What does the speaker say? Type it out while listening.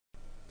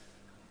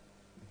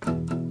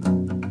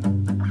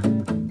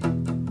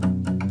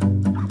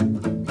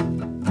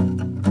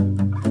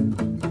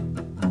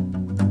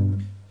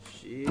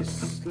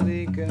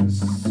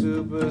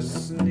super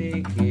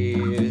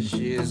sneaky.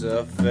 She's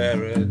a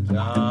ferret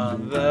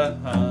on the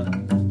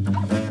hunt.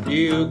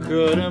 You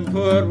couldn't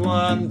put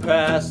one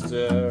past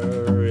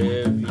her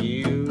if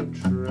you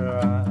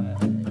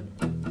tried.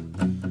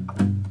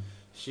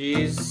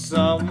 She's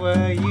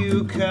somewhere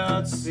you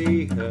can't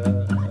see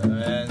her,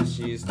 and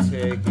she's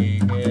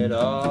taking it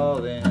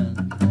all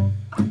in.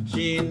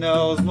 She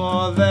knows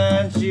more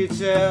than she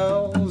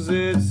tells,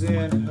 it's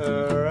in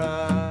her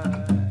eyes.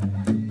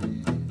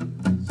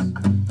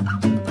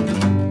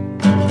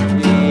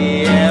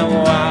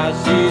 E.M.Y,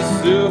 she's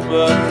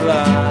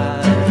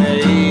superfly.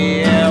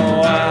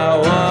 E.M.Y,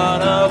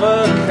 one of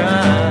a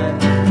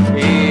kind.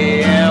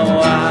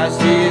 E.M.Y,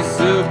 she's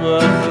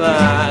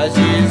superfly.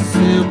 She's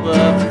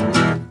superfly.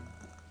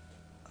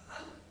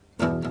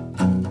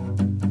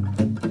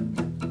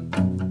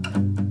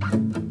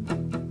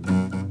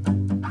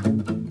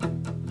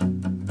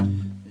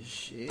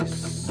 She's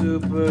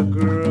super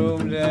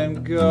groomed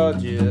and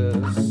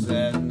gorgeous,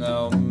 and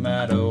no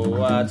matter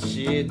what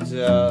she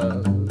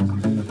does,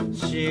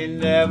 she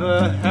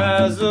never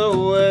has a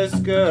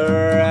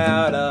whisker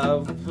out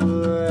of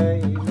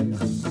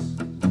place.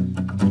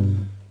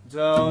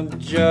 Don't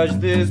judge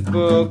this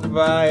book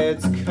by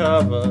its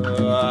cover,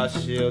 or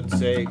she'll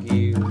take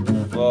you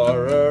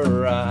for a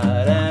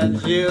ride, and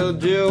she'll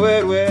do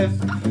it with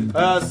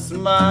a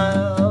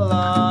smile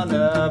on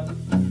her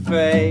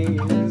face.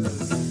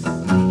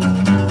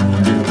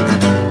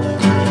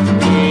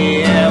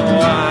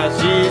 E.M.Y,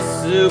 she's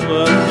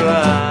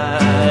superfly.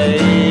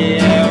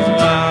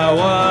 E.M.Y,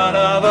 one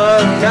of a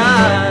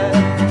kind.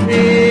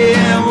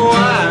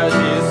 E.M.Y,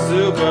 she's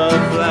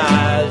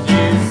superfly.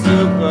 She's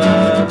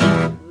super.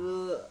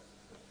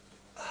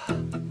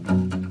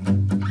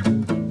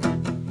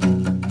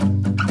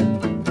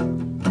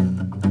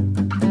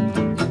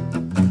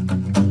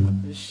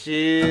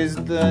 She's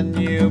the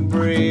new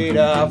breed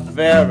of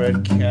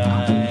ferret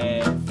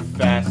kind.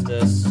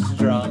 Faster,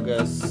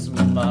 stronger,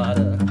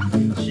 smarter.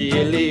 She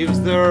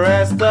leaves the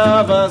rest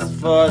of us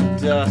for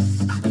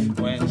dust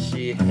when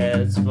she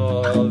heads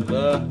for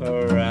the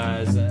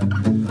horizon.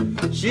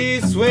 She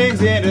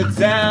swings into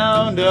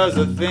town, does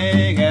a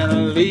thing,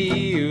 and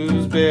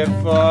leaves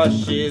before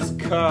she's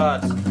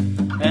caught.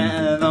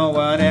 And no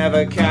one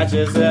ever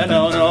catches her,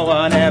 no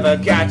one ever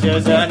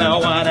catches her, no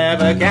one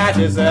ever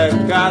catches her,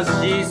 'cause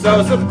she's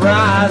so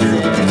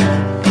surprising.